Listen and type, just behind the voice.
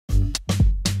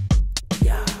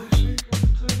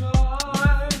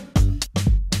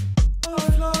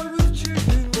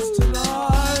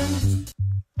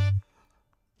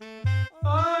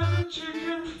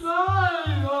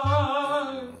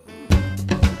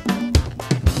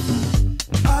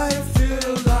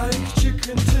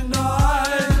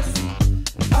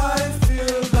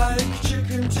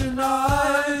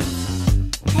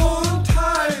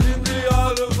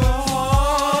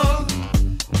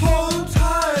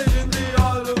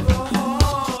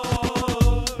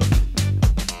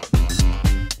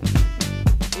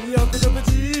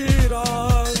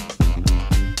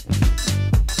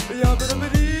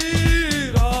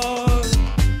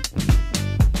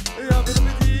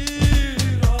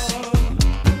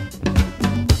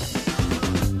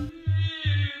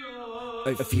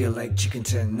I feel like chicken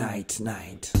tonight.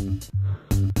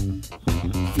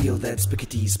 Feel that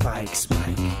spaghetti spike.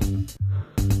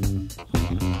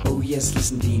 Oh yes,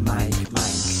 listen to Mike.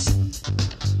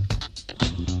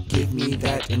 Give me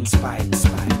that in spite.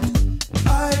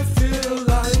 I feel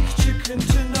like chicken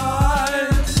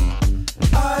tonight.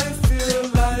 I feel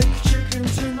like chicken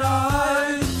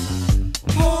tonight.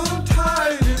 Hold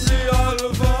tight in the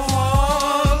Oliver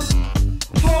Hall.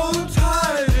 Hold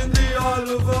tight in the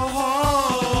Oliver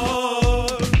Hall.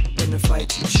 In a flight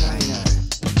to China,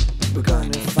 we're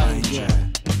gonna find ya.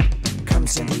 Come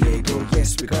San Diego,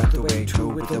 yes, we got the way to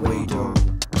with the way to.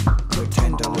 Put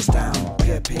 $10 down,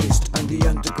 pear paste on the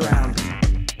underground.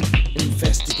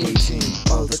 Investigating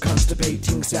all the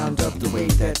constipating sound of the way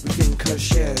that we think our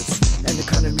shares. And the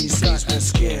economy says we're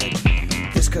scared.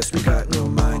 This cause we got no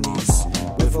monies.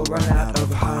 We've all run out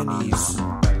of honeys.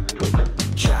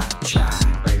 Cha-cha.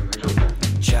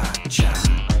 Cha-cha.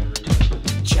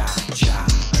 Cha-cha.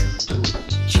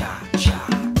 Cha-cha.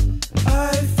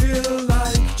 I feel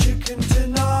like chicken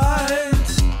tonight.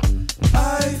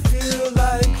 I feel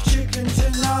like chicken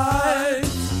tonight.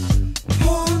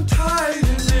 Hold tight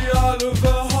in the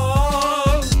Oliver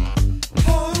Hall.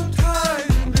 Hold tight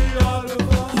in the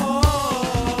Oliver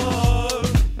Hall.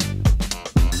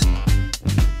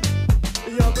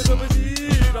 Yabba dabba